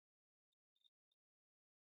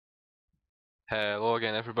Hello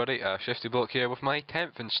again everybody, Shifty Bloke here with my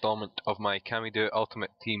 10th installment of my Kammy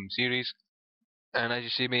Ultimate Team series. And as you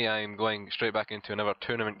see me, I'm going straight back into another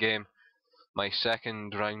tournament game, my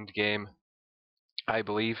second round game, I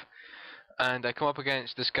believe. And I come up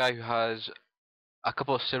against this guy who has a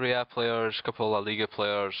couple of Serie A players, a couple of La Liga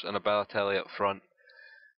players, and a Balotelli up front.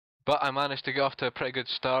 But I managed to get off to a pretty good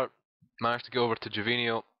start, managed to go over to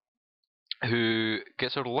Gervinho, who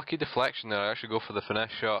gets a lucky deflection there. I actually go for the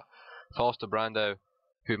finesse shot. Falls to Brandao,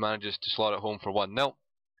 who manages to slot it home for 1-0.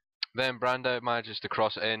 Then Brandao manages to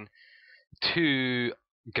cross it in to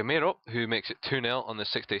Gamero, who makes it 2-0 on the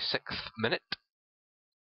 66th minute.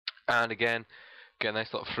 And again, get a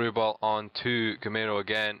nice little through ball on to Gamero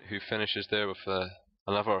again, who finishes there with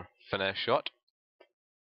another finesse shot.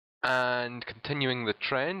 And continuing the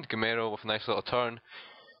trend, Gamero with a nice little turn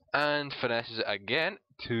and finesses it again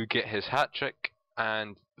to get his hat-trick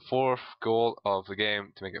and fourth goal of the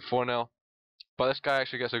game to make it 4-0. But this guy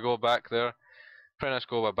actually gets a goal back there. Pretty nice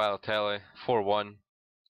goal by Balotelli, 4-1.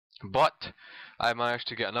 But I managed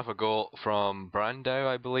to get another goal from Brandao,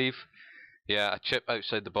 I believe. Yeah, a chip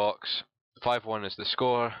outside the box. 5-1 is the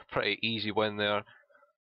score. Pretty easy win there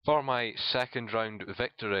for my second round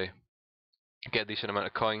victory. Get a decent amount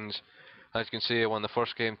of coins. As you can see, I won the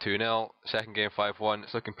first game 2-0, second game 5-1.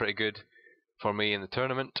 It's looking pretty good for me in the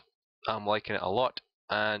tournament. I'm liking it a lot,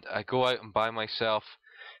 and I go out and buy myself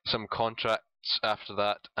some contracts after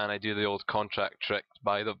that, and I do the old contract trick,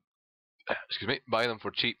 buy them for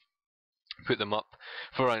cheap, put them up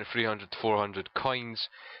for around 300 to 400 coins,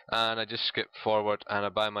 and I just skip forward and I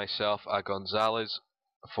buy myself a Gonzalez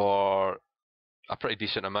for a pretty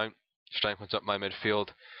decent amount, strengthens up my midfield,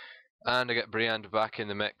 and I get Briand back in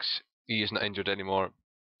the mix. He isn't injured anymore.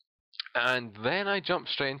 And then I jump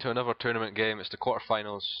straight into another tournament game. It's the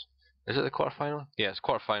quarterfinals. Is it the quarterfinal? Yeah, it's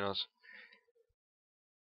quarterfinals.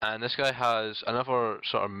 And this guy has another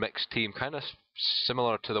sort of mixed team, kind of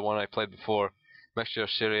similar to the one I played before. Mixture of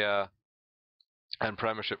Serie A and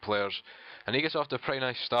Premiership players. And he gets off to a pretty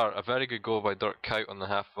nice start. A very good goal by Dirk Kuyt on the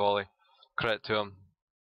half volley. Credit to him.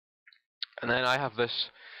 And then I have this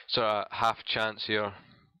sort of half chance here.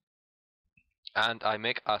 And I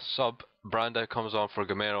make a sub. Brandao comes on for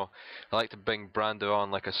Gamero. I like to bring Brandao on,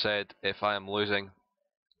 like I said, if I am losing.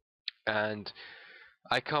 And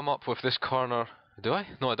I come up with this corner. Do I?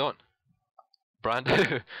 No, I don't.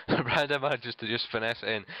 Brandao manages to just finesse it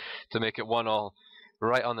in to make it 1-1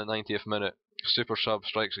 right on the 90th minute. Super sub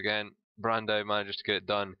strikes again. Brandao manages to get it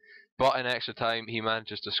done. But in extra time, he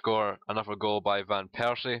manages to score another goal by Van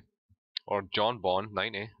Persie. Or John Bond,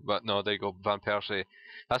 90. But no, there you go, Van Persie.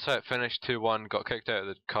 That's how it finished, 2-1. Got kicked out of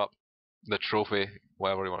the cup, the trophy,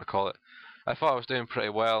 whatever you want to call it. I thought I was doing pretty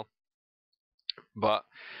well. But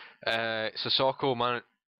Sissoko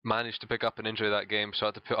managed to pick up an injury that game, so I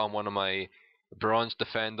had to put on one of my bronze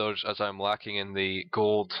defenders as I'm lacking in the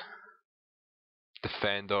gold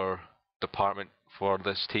defender department for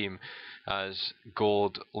this team, as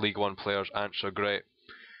gold League One players aren't so great.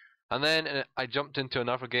 And then I jumped into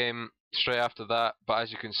another game straight after that, but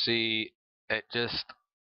as you can see, it just,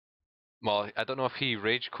 well, I don't know if he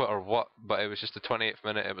rage quit or what, but it was just the 28th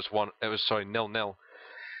minute. It was 0-0,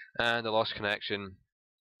 and I lost connection.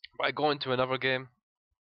 But I go into another game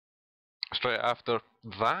straight after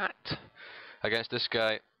that against this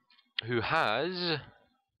guy who has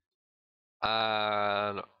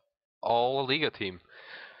an all Liga team.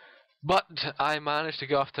 But I managed to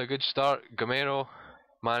get off to a good start. Gamero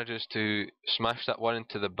manages to smash that one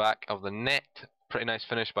into the back of the net. Pretty nice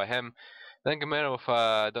finish by him. Then Gamero,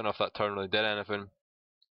 I don't know if that turn really did anything,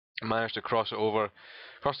 managed to cross it over,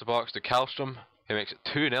 across the box to Kallstrom, who makes it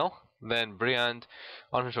 2-0. Then Briand,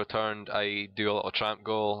 on his return, I do a little tramp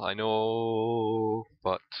goal, I know,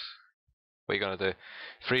 but what are you going to do?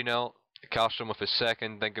 3-0, Kallstrom with his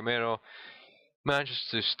second, then Gamero manages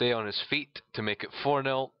to stay on his feet to make it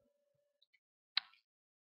 4-0.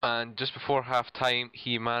 And just before half time,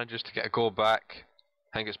 he manages to get a goal back.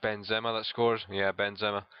 I think it's Benzema that scores. Yeah,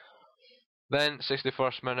 Benzema. Then,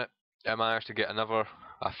 61st minute, I managed to get a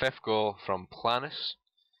fifth goal from Planis,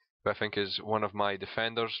 who I think is one of my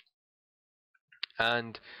defenders.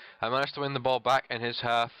 And I managed to win the ball back in his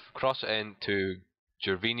half, cross it in to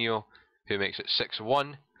Gervinho, who makes it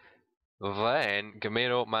 6-1. Then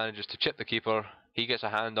Gamero manages to chip the keeper. He gets a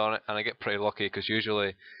hand on it, and I get pretty lucky because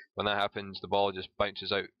usually when that happens, the ball just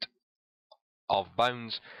bounces out of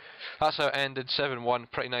bounds. That's how it ended,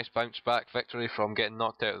 7-1. Pretty nice bounce back victory from getting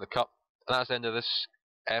knocked out of the cup. And that's the end of this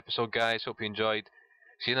episode, guys. Hope you enjoyed.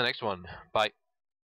 See you in the next one. Bye.